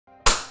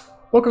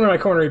Welcome to my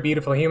corner, you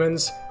beautiful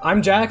humans.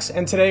 I'm Jaax,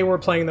 and today we're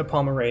playing the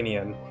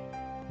Pomeranian.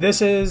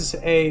 This is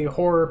a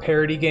horror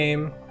parody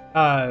game.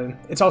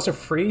 It's also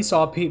free, so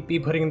I'll be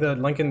putting the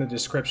link in the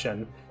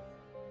description.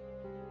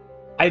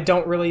 I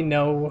don't really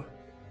know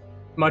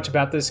much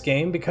about this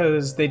game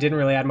because they didn't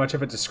really add much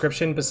of a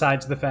description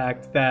besides the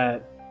fact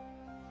that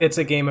it's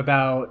a game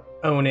about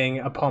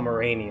owning a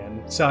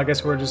Pomeranian. So I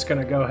guess we're just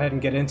gonna go ahead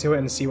and get into it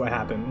and see what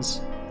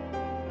happens.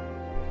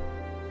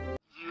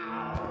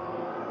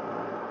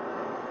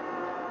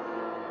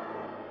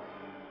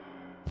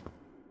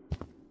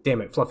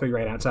 Damn it, Fluffy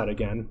ran outside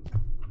again.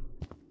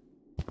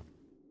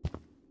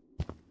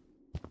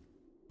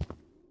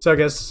 So I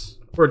guess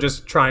we're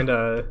just trying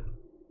to...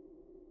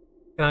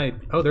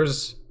 Oh,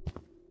 there's...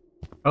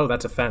 Oh,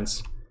 that's a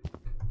fence.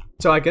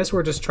 So I guess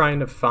we're just trying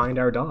to find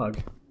our dog.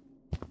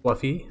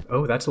 Fluffy?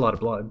 Oh, that's a lot of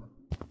blood.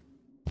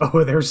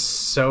 Oh, there's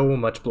so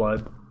much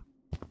blood.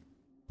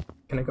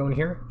 Can I go in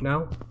here?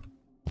 No?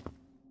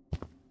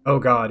 Oh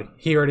god,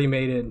 he already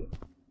made it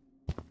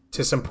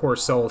to some poor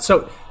soul.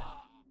 So...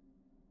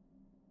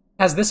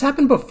 has this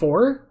happened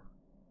before?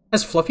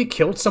 Has Fluffy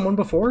killed someone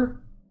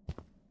before?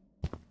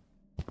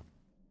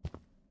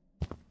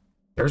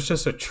 There's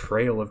just a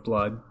trail of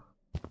blood.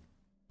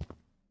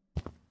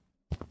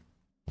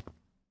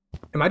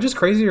 Am I just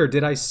crazy or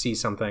did I see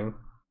something?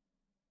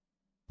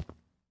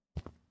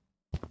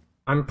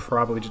 I'm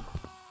probably just...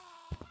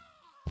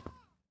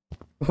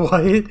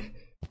 What?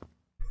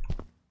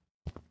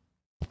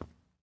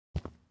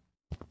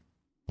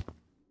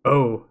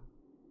 Oh.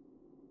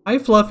 Hi,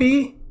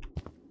 Fluffy!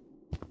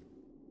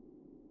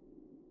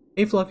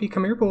 Hey, Fluffy,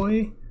 come here,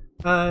 boy.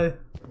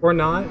 Or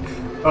not.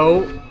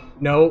 Oh,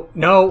 no,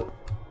 no.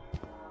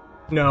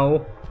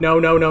 No, no,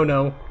 no, no,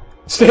 no.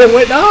 Stay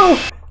away, no!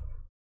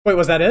 Wait,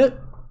 was that it?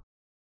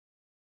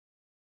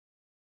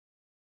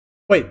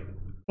 Wait,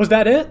 was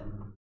that it?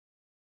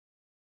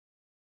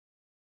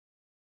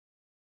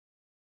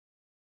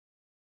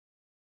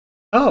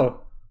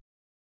 Oh.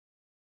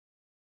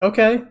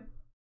 Okay.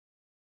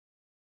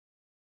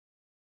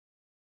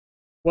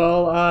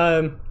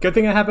 Well, good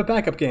thing I have a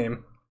backup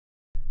game.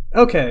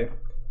 Okay,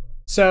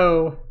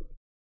 so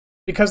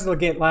because the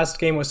last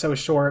game was so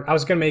short, I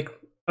was going to make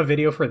a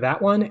video for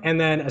that one and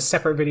then a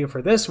separate video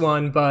for this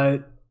one,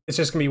 but it's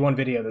just going to be one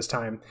video this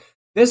time.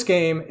 This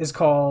game is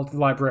called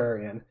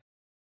Librarian.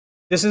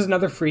 This is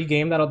another free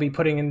game that I'll be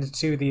putting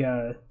into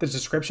the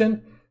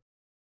description.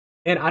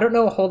 And I don't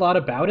know a whole lot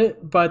about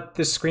it, but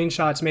the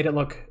screenshots made it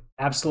look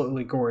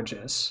absolutely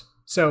gorgeous.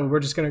 So we're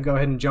just going to go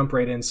ahead and jump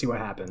right in and see what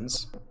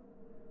happens.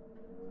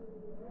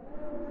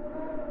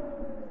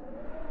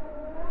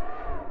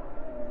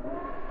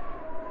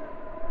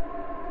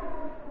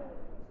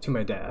 To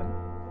my dad.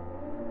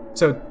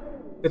 So,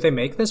 did they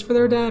make this for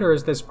their dad, or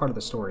is this part of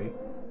the story?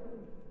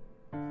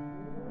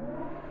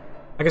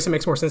 I guess it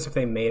makes more sense if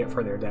they made it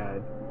for their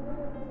dad.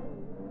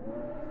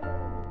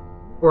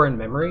 Or in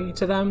memory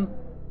to them.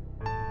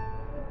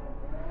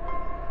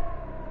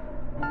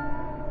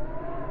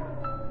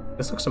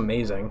 This looks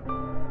amazing.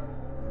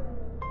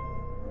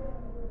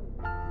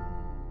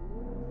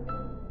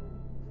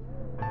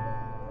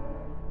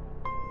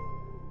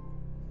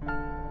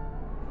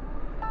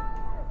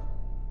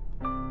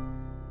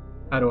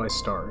 How do I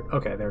start?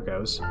 Okay, there it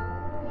goes.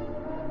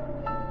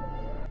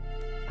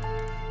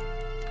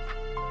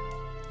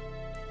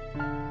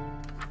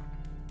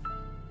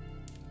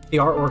 The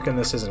artwork in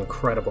this is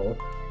incredible.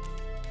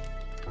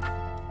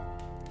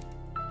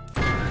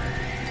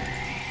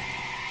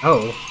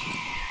 Oh.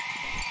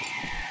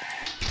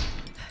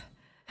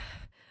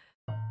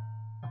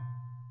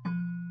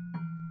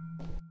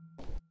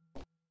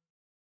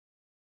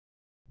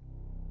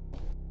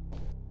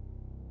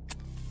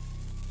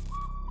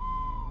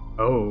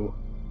 Oh.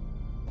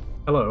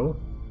 Hello.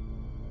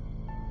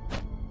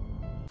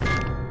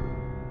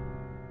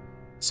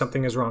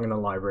 Something is wrong in the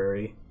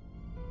library.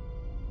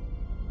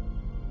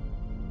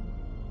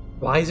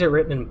 Why is it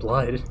written in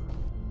blood? Okay,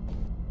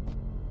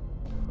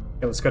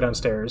 let's go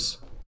downstairs.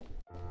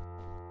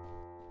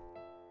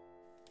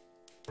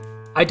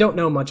 I don't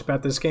know much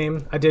about this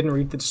game. I didn't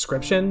read the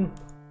description.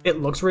 It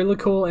looks really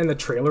cool and the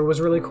trailer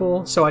was really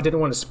cool, so I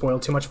didn't want to spoil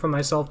too much for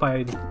myself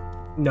by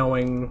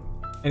knowing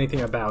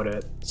anything about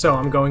it. So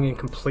I'm going in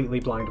completely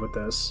blind with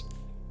this.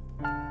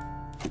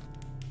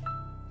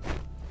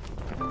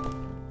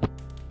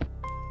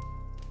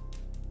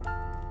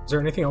 Is there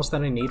anything else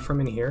that I need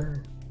from in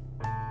here?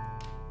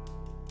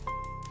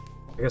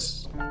 I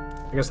guess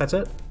that's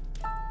it?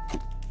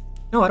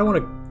 No, I don't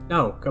want to...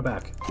 No, go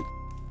back.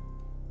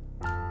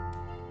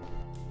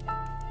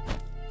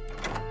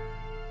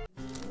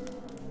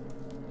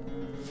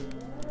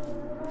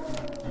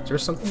 Is there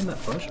something in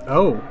that bush?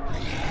 Oh!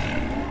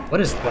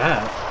 What is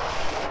that?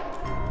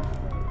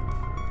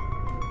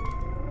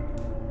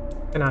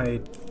 Can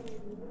I...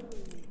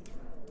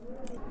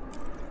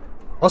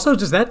 Also,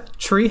 does that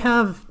tree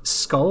have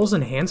skulls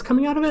and hands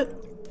coming out of it?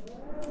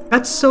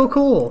 That's so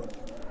cool!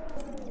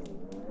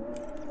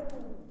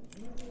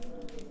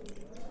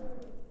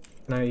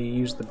 Can I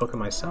use the book of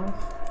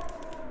myself?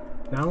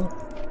 No?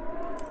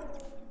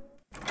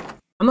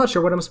 I'm not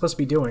sure what I'm supposed to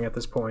be doing at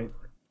this point.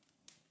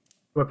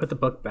 Do I put the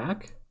book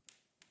back?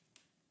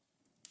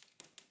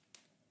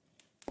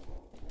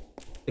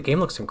 The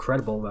game looks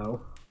incredible,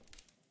 though.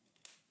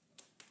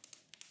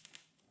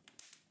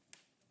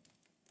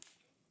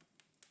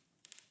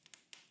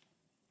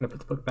 Can I put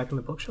the book back in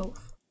the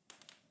bookshelf?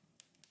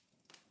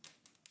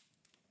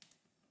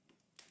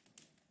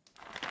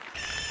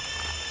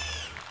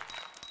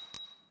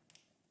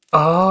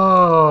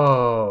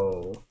 Oh!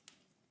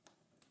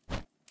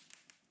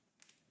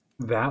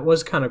 That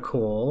was kind of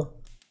cool.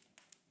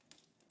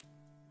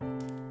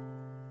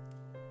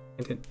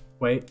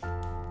 Wait.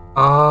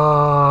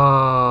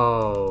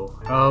 Oh,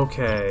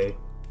 okay.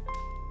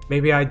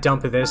 Maybe I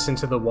dump this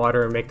into the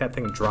water and make that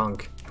thing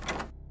drunk.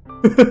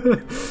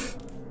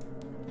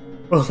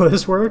 Will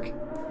this work?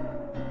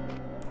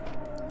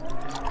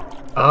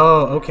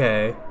 Oh,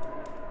 okay.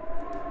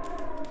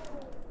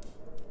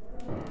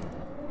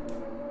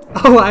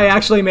 Oh, I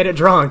actually made it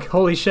drunk.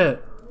 Holy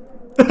shit.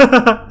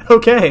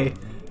 Okay.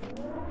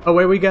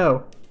 Away we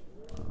go.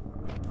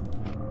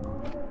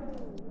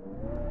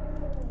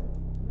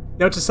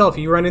 Note to self,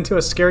 you run into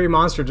a scary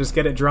monster, just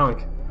get it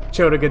drunk.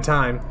 Show it a good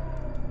time.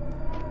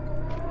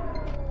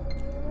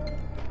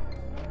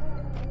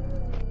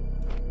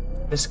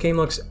 This game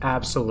looks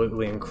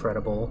absolutely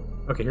incredible.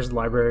 Okay, here's the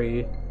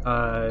library.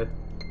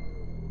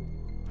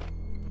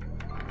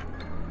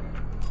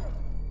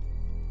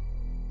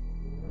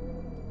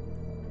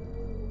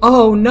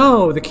 Oh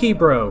no, the key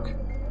broke.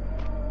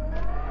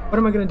 What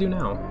am I gonna do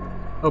now?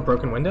 Oh,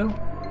 broken window?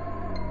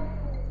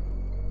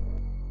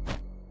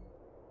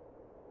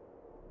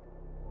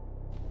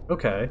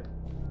 Okay.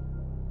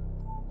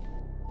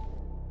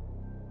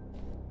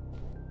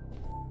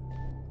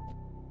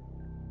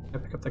 Can I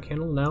pick up the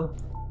candle? No.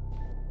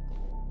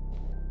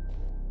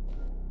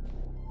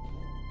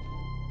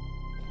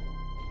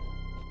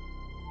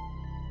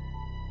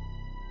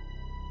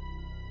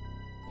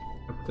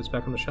 Can I put this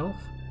back on the shelf?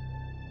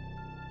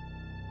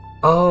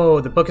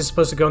 Oh, the book is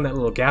supposed to go in that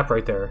little gap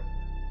right there.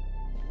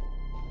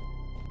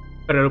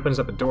 But it opens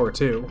up a door,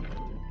 too.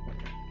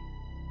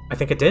 I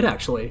think it did,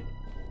 actually.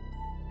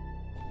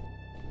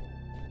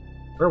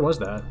 Where was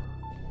that?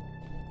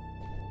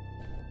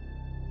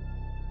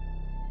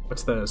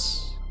 What's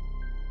this?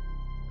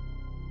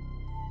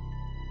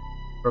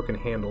 Broken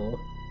handle.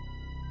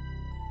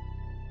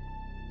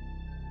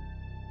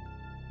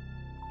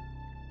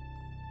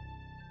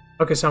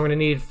 Okay, so I'm gonna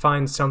need to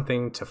find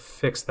something to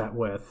fix that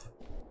with.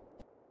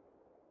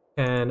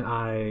 Can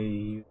I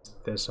use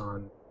this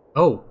on...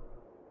 Oh!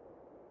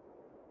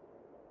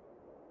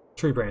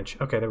 Tree branch.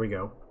 Okay, there we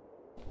go.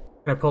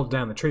 Can I pull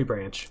down the tree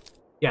branch?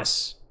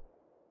 Yes.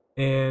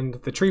 And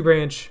the tree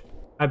branch,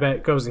 I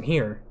bet, goes in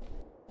here.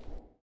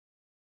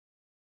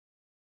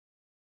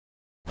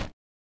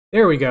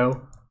 There we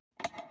go.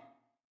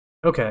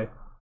 Okay.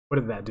 What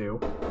did that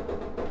do?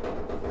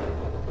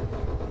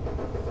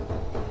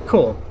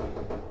 Cool.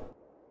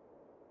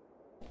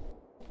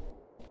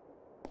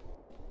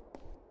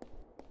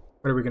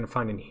 What are we going to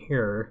find in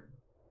here?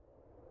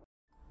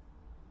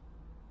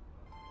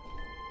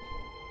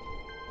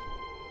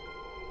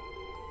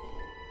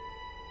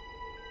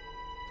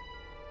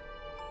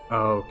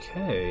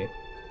 Okay.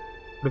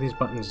 What do these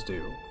buttons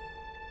do?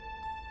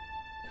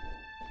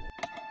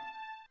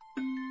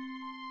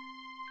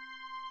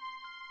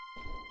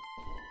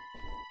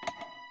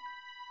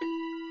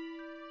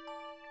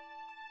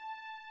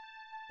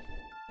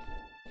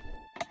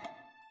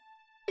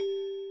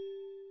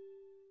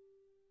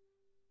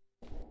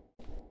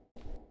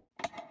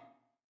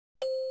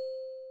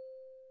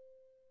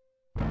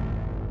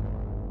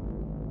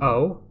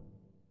 Oh?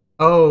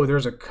 Oh,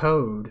 there's a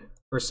code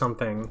or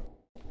something.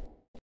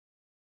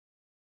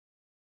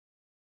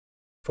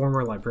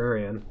 Former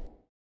librarian.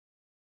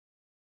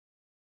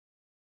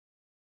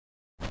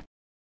 What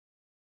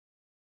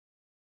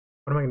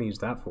am I going to use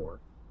that for?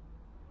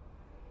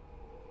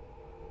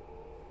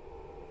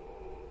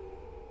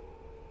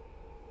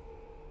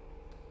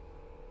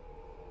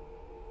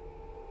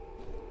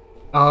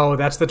 Oh,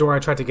 that's the door I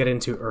tried to get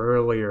into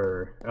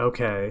earlier.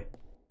 Okay.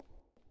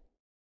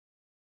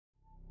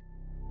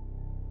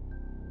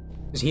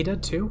 Is he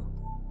dead too?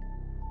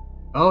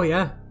 Oh,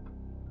 yeah.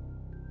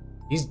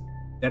 He's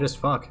dead as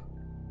fuck.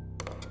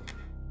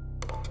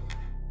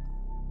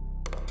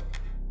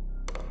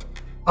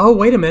 Oh,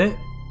 wait a minute.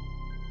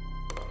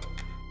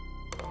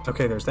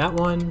 Okay, there's that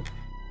one.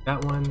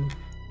 That one.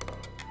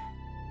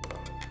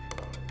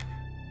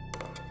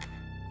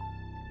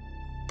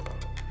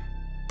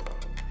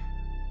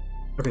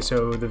 Okay,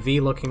 so the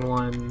V-looking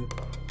one.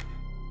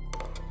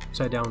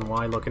 Upside down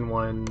Y-looking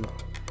one.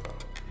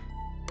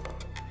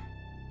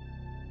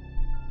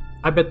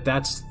 I bet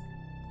that's...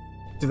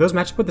 Do those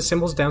match up with the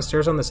symbols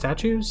downstairs on the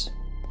statues?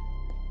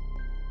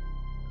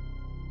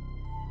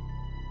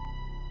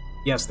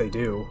 Yes, they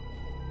do.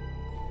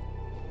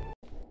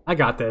 I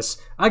got this.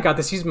 I got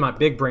this. Use my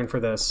big brain for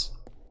this.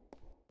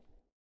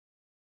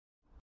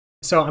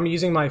 So I'm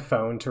using my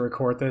phone to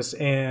record this,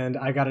 and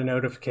I got a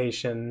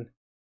notification,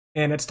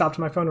 and it stopped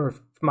my phone,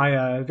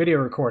 my video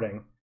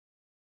recording.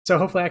 So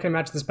hopefully I can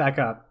match this back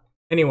up.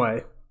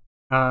 Anyway,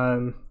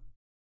 I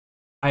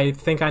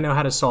think I know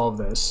how to solve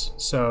this.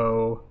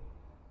 So,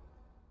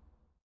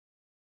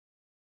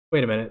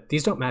 wait a minute.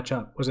 These don't match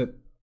up. Was it?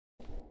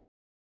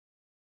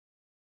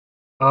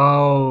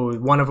 Oh,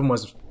 one of them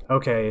was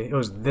okay. It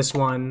was this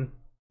one.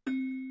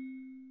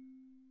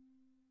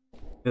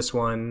 This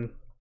one.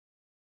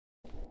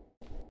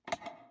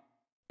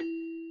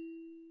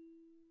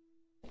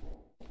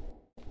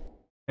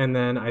 And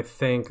then I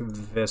think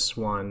this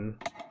one.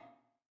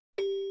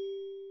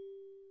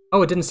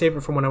 Oh, it didn't save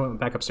it from when I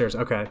went back upstairs.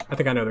 Okay, I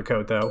think I know the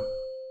code, though.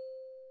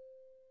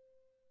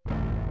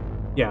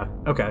 Yeah,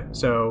 okay,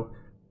 so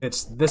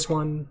it's this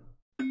one.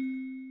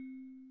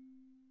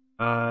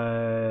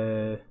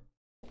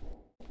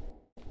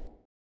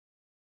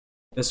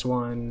 This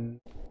one.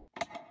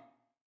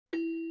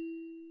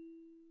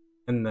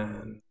 And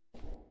then...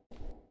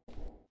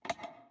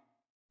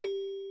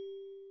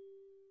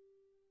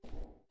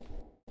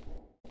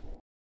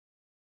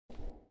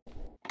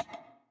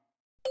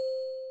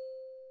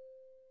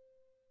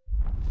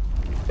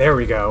 There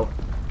we go.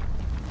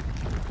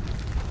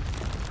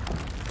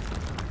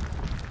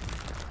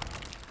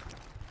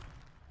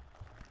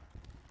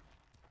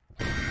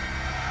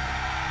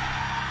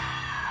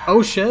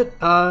 Oh shit,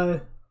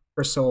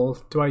 for soul,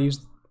 do I use...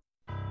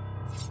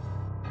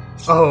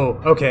 Oh,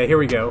 okay, here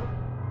we go.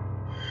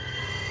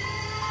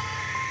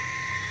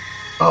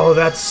 Oh,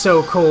 that's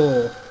so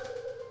cool.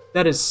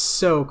 That is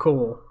so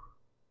cool.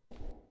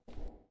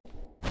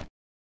 What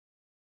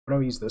do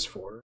I use this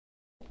for?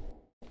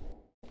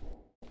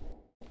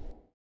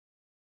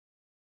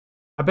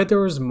 I bet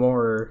there was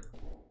more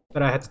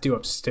that I had to do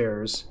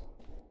upstairs.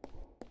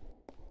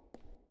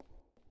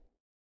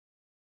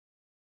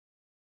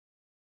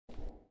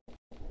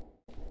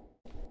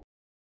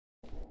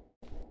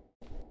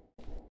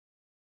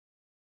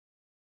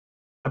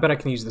 I bet I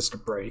can use this to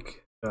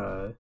break.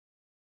 No?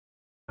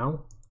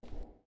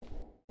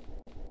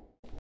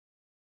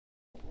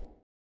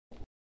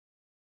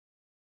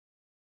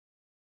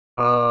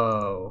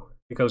 Oh,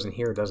 it goes in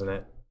here, doesn't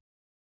it?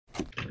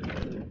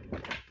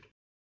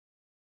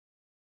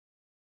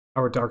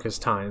 Our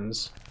darkest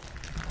times.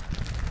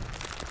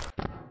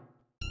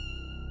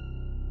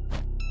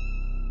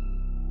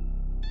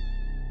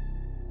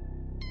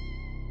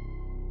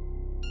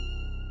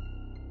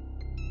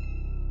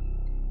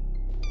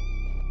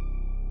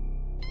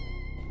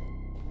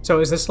 So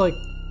is this like,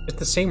 it's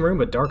the same room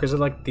but dark? Is it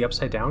like the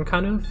upside down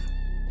kind of?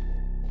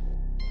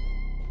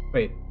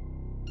 Wait.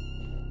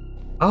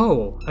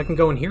 Oh, I can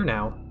go in here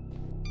now.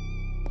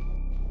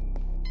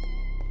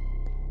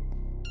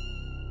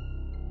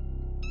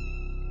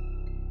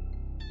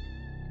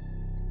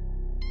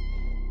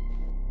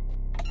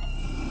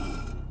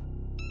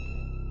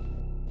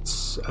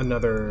 It's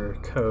another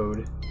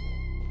code.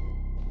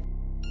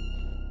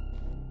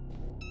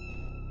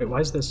 Wait, why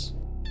is this?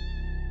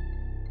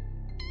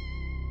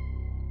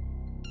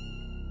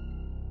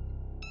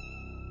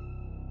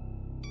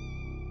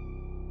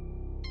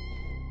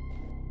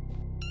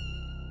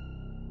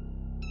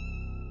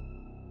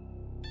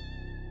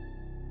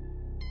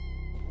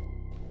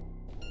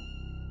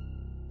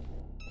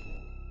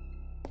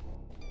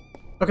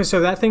 Okay,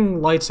 so that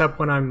thing lights up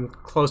when I'm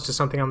close to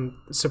something I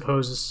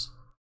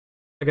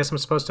guess I'm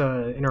supposed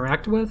to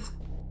interact with?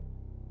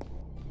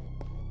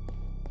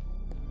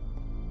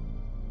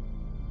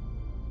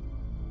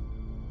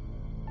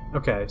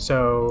 Okay,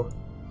 so...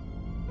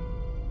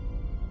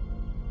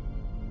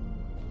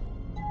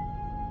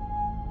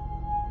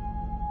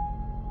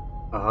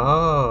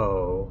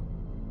 Oh...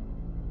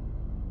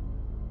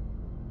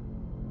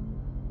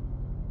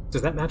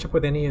 Does that match up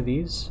with any of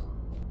these?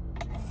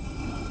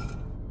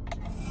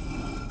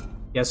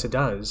 Yes, it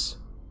does.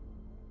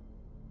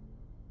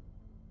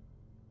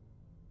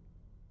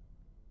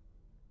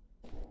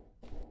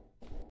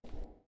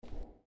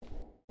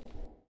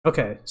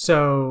 Okay,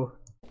 so...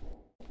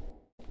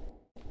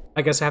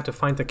 I guess I have to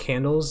find the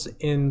candles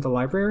in the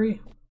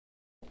library?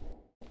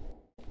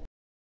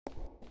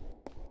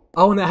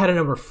 Oh, and that had a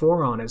number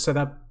 4 on it, so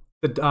that...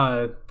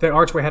 the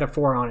archway had a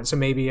 4 on it, so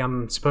maybe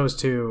I'm supposed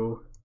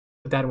to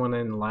put that one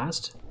in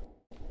last?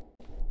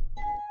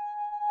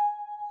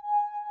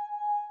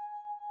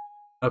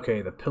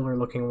 Okay, the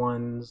pillar-looking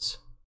ones.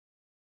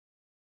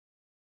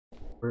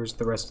 Where's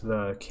the rest of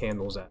the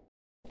candles at?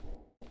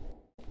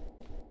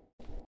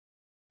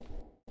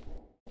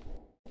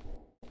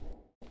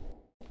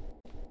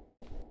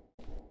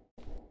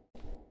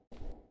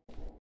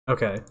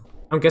 Okay.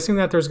 I'm guessing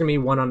that there's gonna be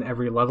one on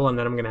every level, and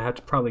then I'm gonna have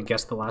to probably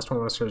guess the last one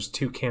unless there's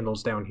 2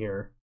 candles down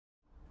here.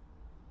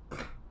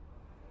 Okay,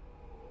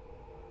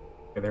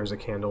 there's a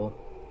candle.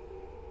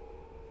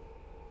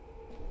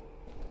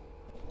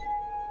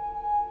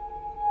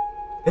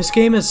 This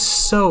game is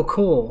so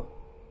cool.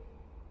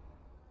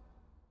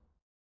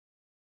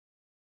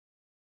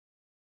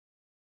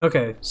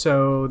 Okay,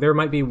 so there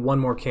might be one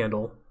more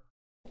candle.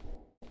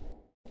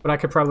 But I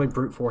could probably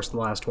brute force the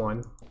last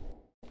one.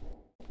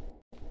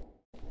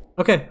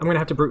 Okay, I'm gonna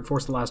have to brute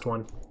force the last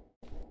one.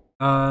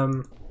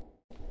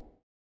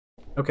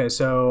 Okay,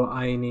 so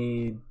I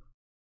need...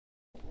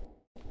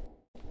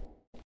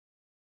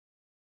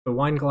 The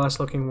wine glass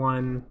looking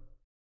one.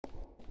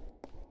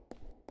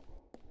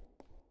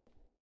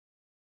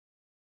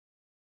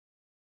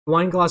 The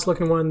wine glass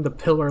looking one, the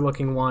pillar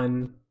looking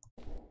one.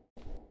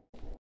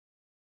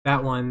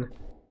 That one.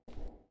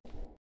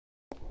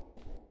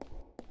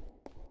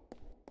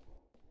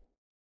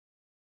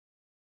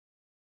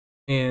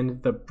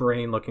 And the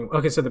brain looking...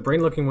 Okay, so the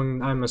brain looking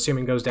one, I'm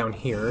assuming, goes down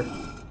here.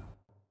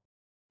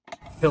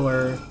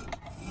 Pillar.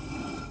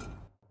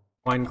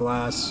 Wine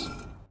glass.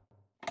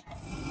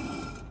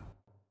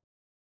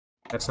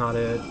 That's not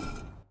it.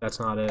 That's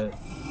not it.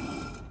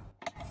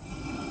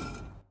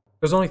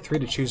 There's only 3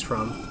 to choose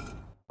from.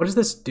 What does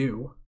this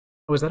do?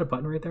 Oh, is that a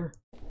button right there?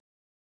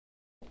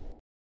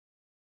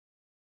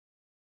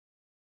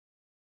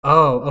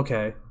 Oh,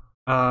 okay.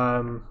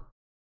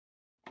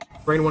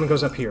 Brain 1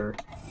 goes up here.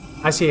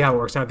 I see how it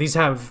works now. These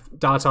have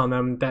dots on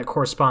them that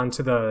correspond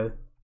to the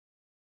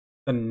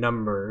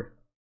number.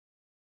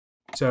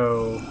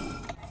 So...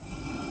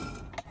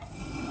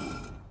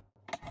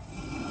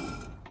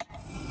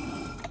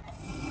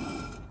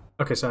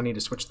 Okay, so I need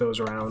to switch those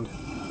around.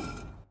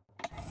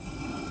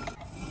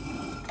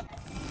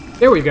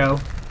 There we go.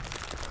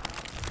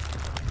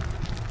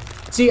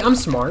 See, I'm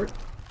smart.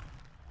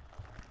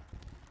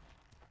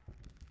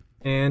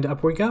 And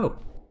up we go.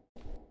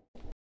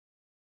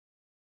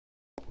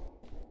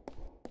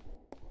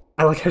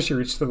 I like how she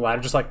reached the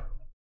ladder, just like...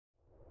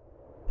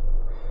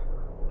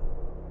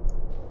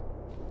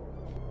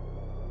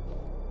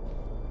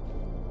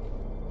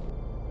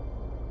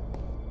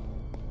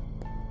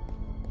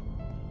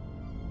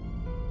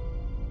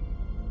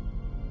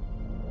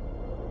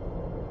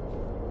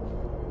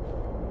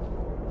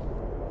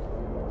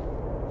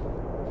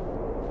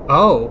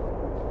 Oh.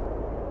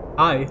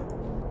 Hi.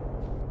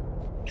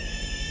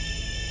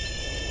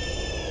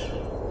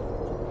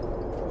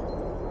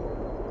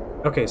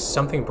 Okay,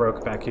 something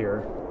broke back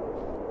here.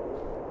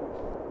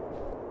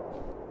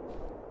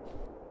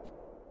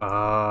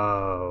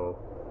 Oh.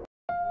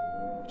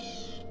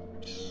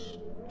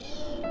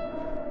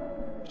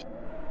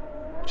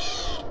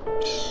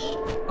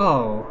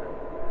 Oh.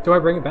 Do I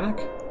bring it back?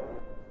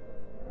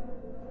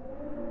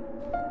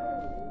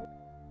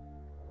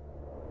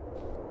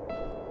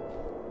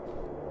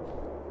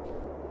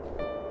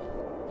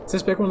 Is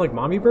this big one like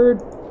Mommy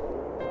Bird?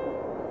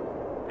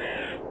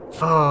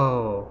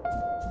 Oh.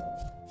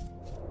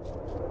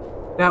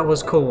 That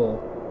was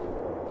cool.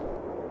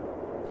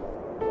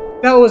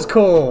 That was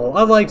cool.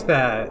 I liked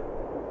that.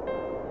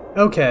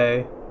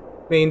 Okay.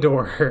 Main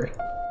door.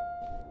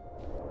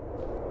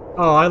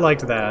 Oh, I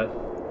liked that.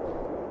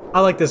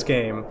 I like this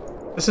game.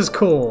 This is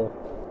cool.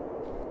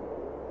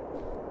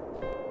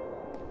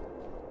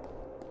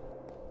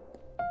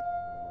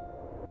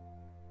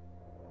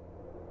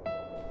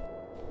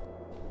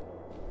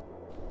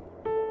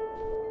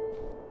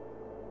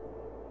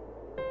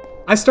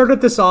 I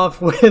started this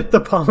off with the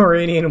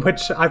Pomeranian,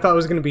 which I thought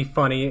was going to be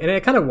funny, and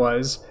it kind of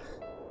was,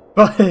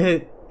 but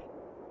it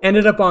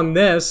ended up on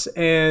this,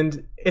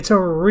 and it's a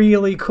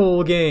really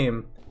cool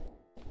game.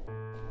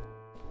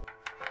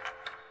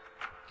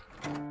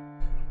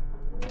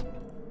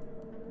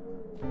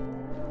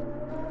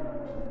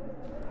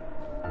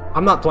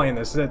 I'm not playing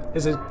this.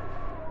 Is it...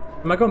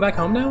 Am I going back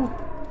home now?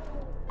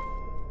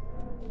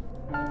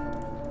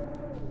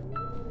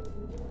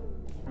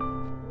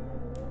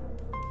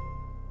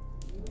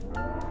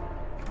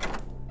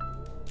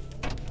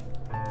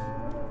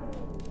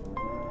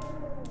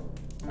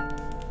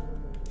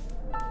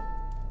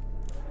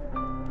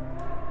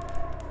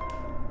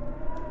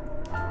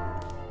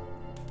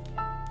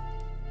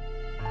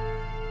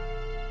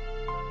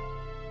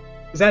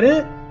 Is that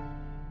it?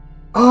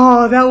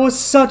 Oh, that was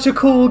such a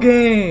cool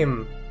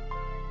game!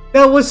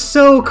 That was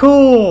so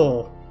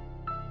cool!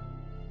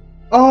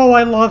 Oh,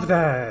 I love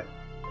that!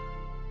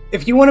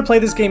 If you want to play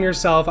this game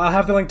yourself, I'll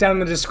have the link down in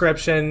the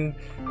description.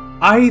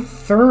 I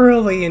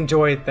thoroughly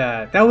enjoyed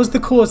that. That was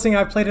the coolest thing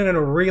I've played in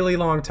a really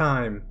long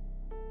time.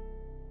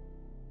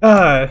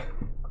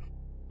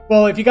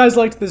 Well, if you guys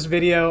liked this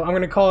video, I'm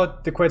gonna call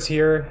it the quits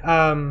here.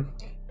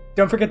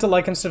 Don't forget to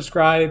like and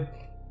subscribe.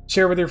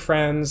 Share with your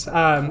friends.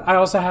 I'll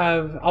also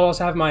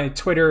have my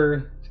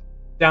Twitter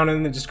down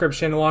in the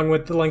description, along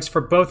with the links for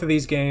both of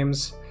these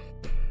games.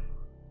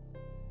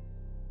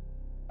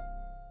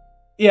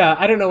 Yeah,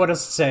 I don't know what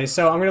else to say,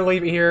 so I'm gonna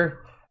leave it here.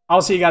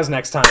 I'll see you guys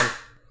next time.